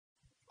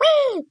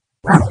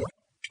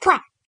Qtai.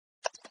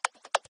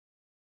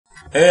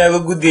 Hey,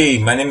 hello, good day.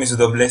 My name is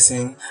Udo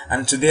Blessing,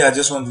 and today I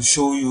just want to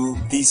show you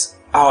this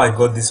how I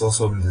got this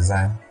awesome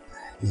design.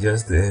 It's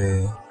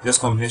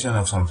just combination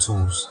of some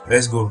tools.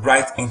 Let's go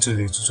right into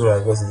the tutorial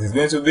because it is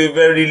going to be a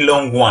very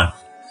long one.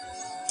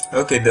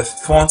 Okay, the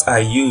font I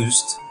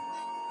used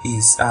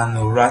is an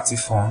Orati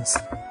font.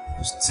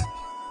 Just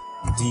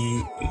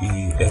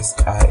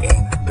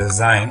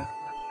DESIN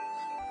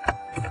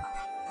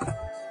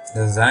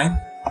design.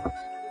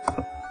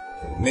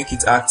 Make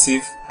it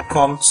active.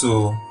 Come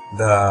to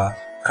the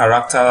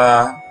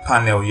character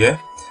panel here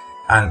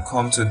and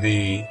come to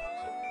the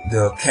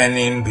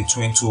kerning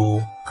between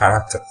two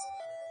characters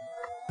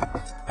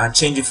and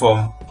change it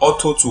from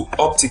auto to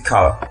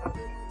optical.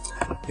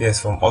 Yes,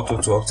 from auto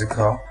to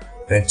optical.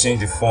 Then change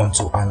the font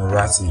to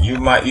Anorati.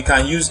 You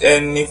can use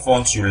any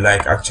font you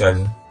like.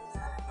 Actually, you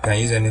can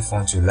use any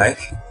font you like.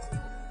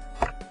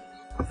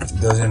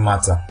 It doesn't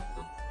matter.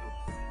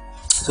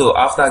 So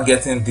after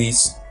getting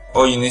this,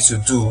 all you need to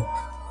do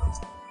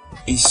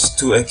is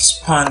to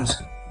expand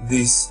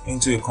this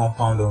into a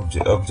compound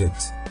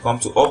object. Come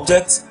to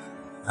object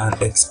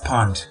and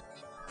expand.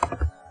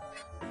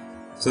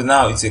 So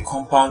now it's a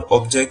compound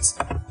object.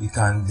 You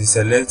can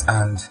deselect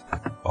and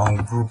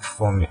ungroup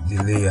from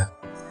the layer.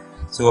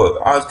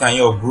 So how can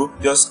you ungroup?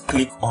 Just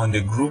click on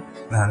the group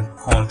and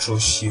Ctrl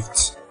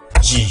Shift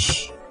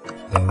G,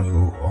 then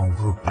you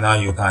ungroup. Now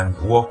you can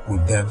work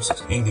with them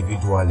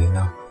individually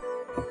now.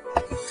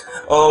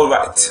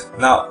 Alright,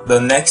 now the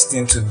next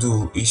thing to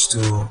do is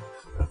to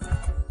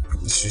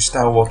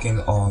start working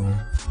on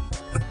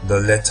the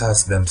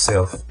letters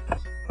themselves.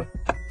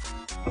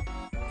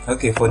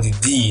 Okay, for the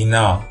D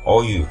now,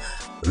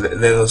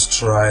 let us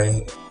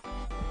try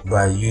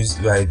by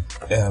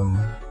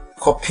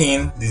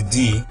copying the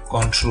D,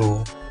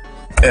 Ctrl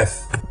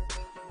F.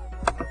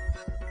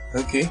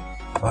 Okay,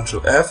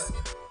 Ctrl F,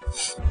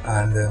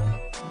 and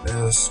let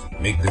us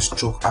make the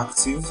stroke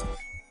active.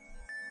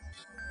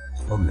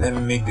 Let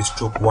me make the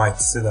stroke white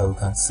so that we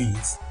can see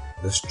it.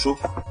 The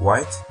stroke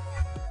white.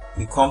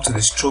 You come to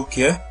the stroke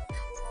here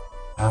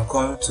and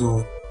come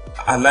to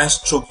align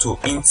stroke to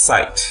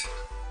inside.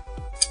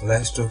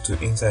 Align stroke to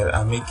inside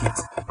and make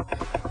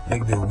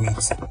the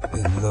width a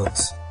lot.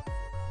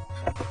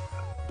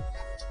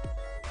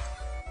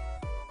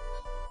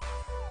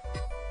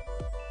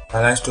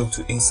 Align stroke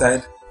to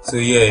inside. So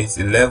here it's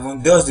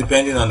 11, just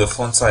depending on the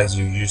font size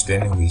you used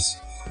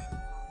anyways.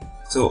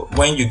 So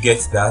when you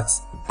get that,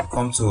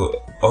 come to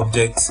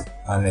object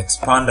and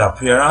expand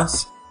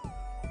appearance.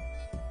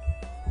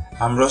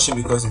 I'm rushing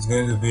because it's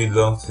going to be a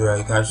long tutorial.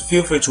 You can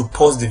feel free to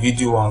pause the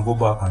video and go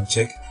back and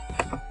check.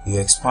 You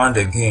expand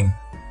again.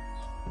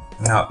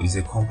 Now it's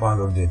a compound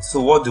object. So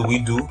what do? We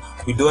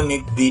don't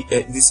need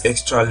these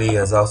extra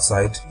layers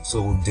outside,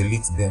 so we'll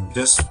delete them.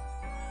 Just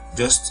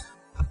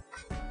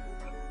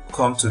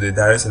come to the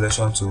direct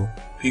selection tool,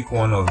 pick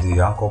one of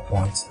the anchor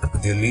points,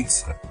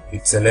 delete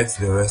it, select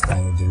the rest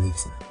and you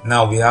delete.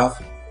 Now we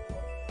have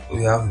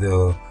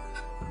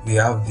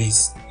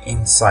this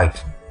inside.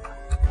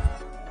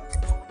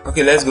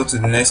 Okay, let's go to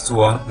the next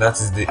one. That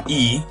is the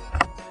E.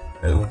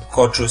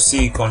 Ctrl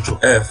C, Ctrl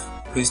F,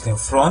 paste in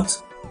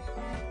front,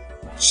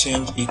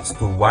 change it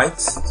to white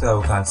so that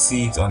we can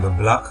see it on the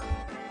black.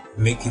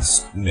 Make it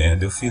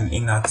the fill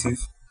inactive.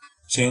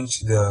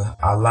 Change the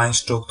align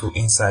stroke to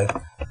inside.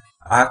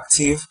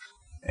 Active,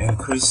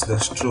 increase the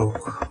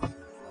stroke.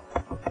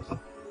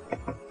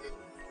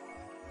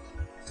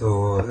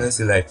 So let's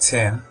say like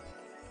 10.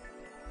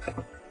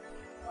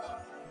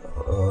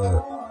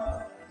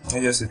 Let's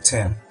just say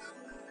 10.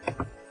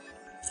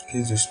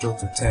 Increase the stroke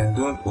to 10.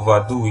 Don't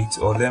overdo it,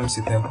 or let me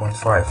say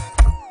 10.5.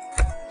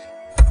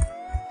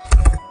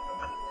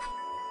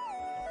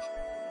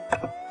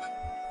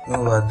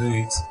 Don't overdo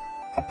it.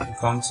 You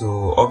come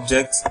to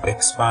object,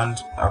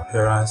 expand,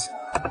 appearance,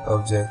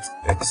 object,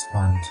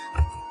 expand.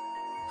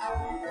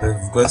 So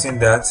if you've gotten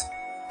that,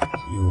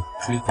 you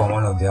click on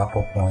one of the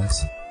anchor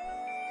points,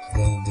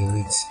 then you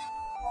delete.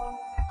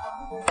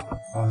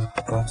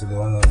 Come to the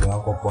one of the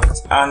anchor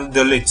points and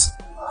delete.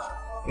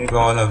 Click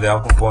on one of the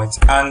anchor points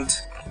and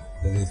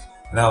delete.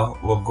 Now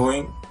we're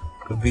going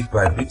bit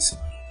by bit.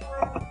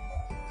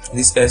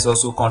 This S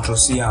also Ctrl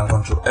C and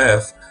Ctrl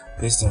F,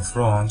 paste in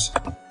front.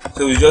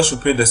 So we just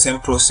repeat the same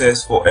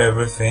process for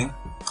everything.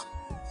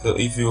 So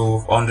if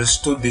you've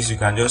understood this, you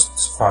can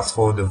just fast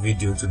forward the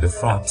video to the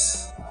front.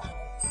 So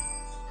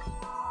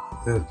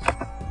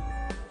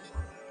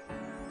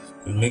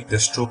you make the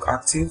stroke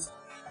active,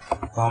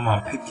 come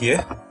and pick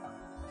here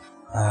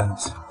and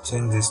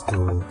change this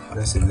to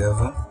let's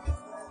 11.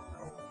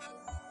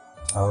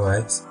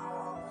 Alright,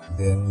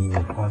 then you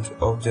come to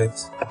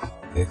object,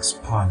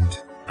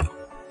 expand,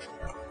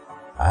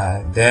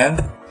 and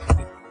then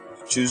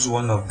choose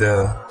one of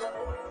the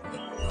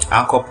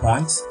anchor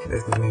points.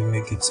 Let me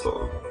make it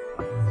so.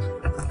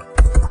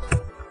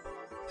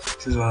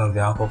 Choose one of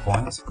the anchor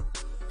points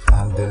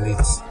and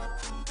delete.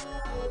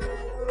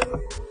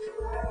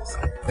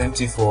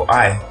 Empty for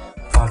I,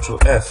 Ctrl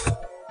F.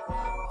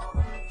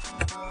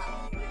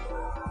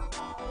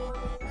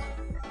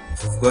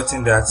 We've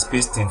gotten that,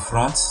 paste in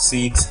front,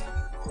 see it,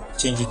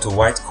 change it to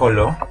white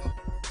color,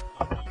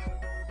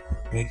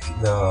 make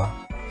the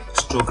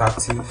stroke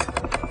active,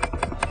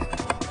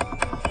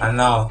 and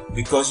now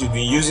because you've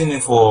been using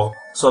it for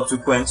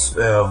subsequent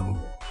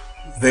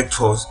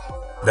vectors,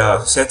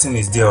 the setting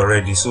is there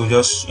already, so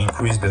just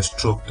increase the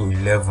stroke to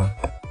 11.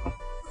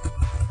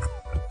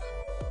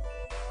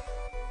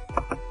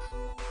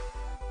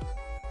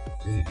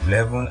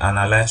 And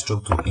align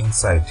stroke to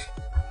inside.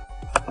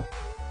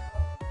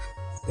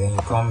 Then you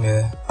come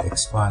here,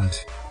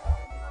 expand.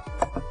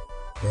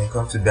 Then you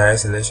come to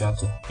direct selection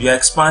tool. You are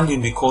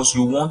expanding because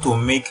you want to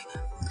make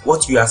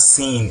what you are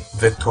seeing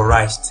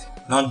vectorized,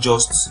 not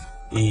just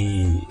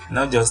a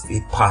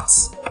part.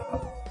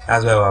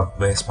 That's why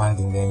we're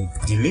expanding. Then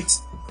delete.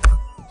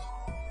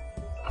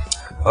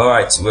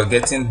 Alright, we're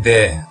getting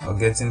there.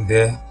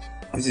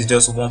 This is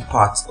just one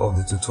part of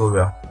the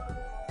tutorial.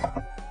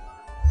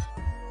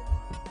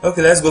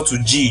 Okay, let's go to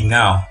G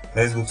now.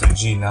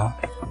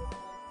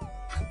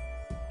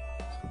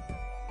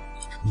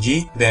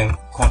 G, then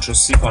Ctrl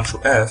C,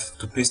 Ctrl F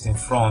to paste in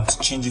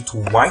front, change it to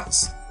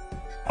white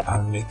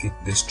and make it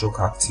the stroke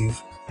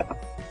active.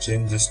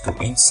 Change this to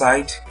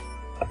inside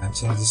and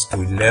change this to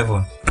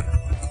 11.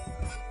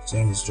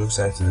 Change the stroke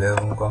size to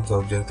 11, come to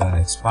object and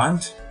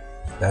expand.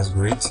 That's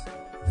great.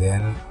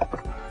 Then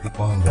click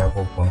on the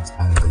anchor point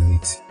and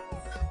delete.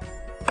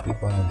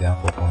 Click on the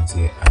anchor point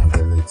here and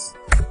delete.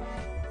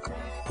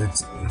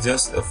 It's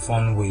just a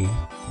fun way.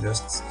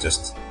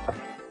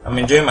 I'm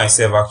enjoying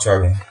myself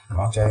actually. I'm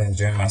actually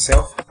enjoying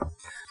myself.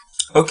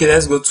 Okay,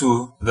 let's go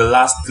to the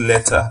last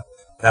letter.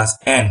 That's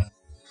N.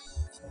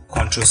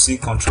 Ctrl C,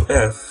 Ctrl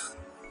F.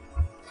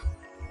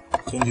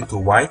 Change it to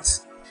white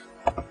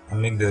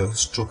and make the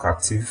stroke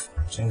active.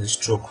 Change the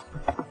stroke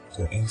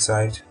to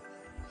inside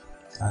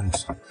and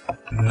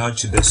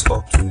nudge this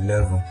up to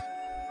 11.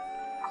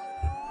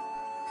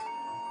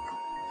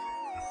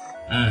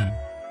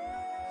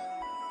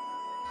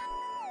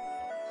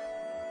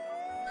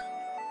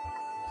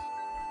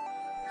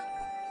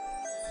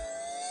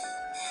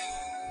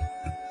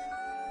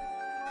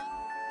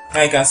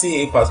 I can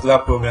see a particular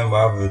problem we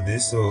have with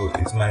this, so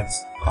it might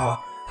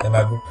there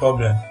might be a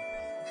problem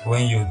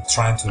when you're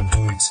trying to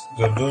do it.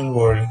 But don't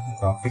worry, you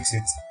can fix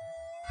it.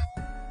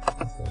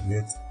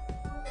 Forget,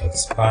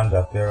 expand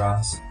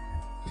appearance,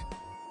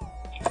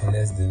 and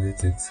let's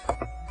delete it.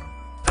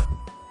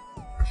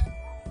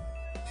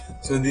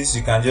 So this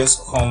you can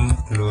just come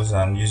close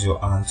and use your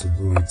hand to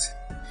do it.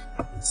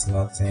 It's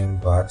nothing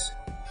bad.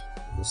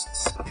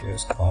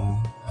 Just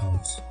come and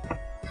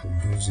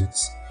reduce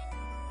it.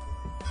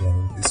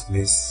 Then this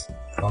place,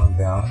 come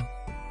down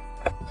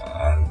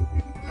and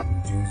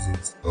reduce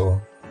it.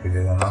 Oh,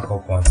 there's an anchor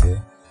point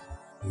here.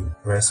 You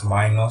press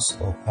minus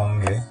or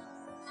come here,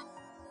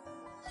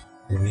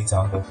 delete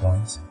anchor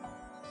point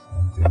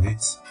and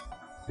delete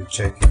to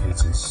check if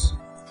it is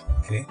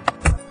okay.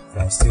 You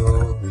can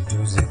still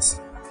reduce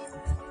it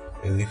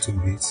a little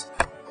bit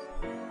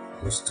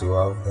just to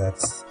have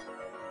that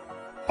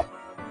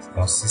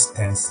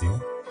consistency.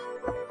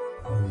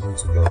 Let me go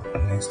to the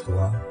next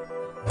one.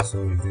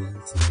 Also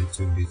reduce it a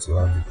little bit to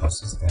have the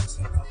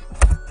consistency.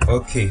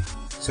 Okay,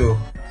 so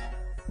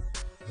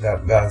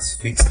that's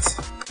fixed.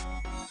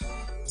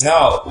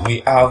 Now we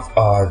have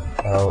our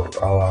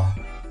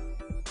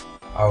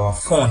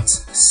font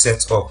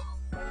set up.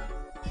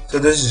 So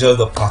this is just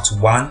the part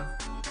 1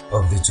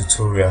 of the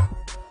tutorial.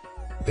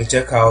 So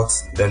check out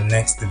the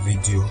next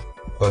video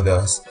for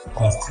the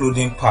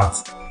concluding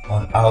part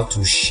on how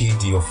to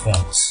shade your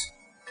fonts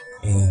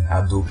in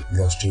Adobe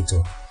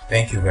Illustrator.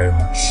 Thank you very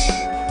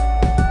much.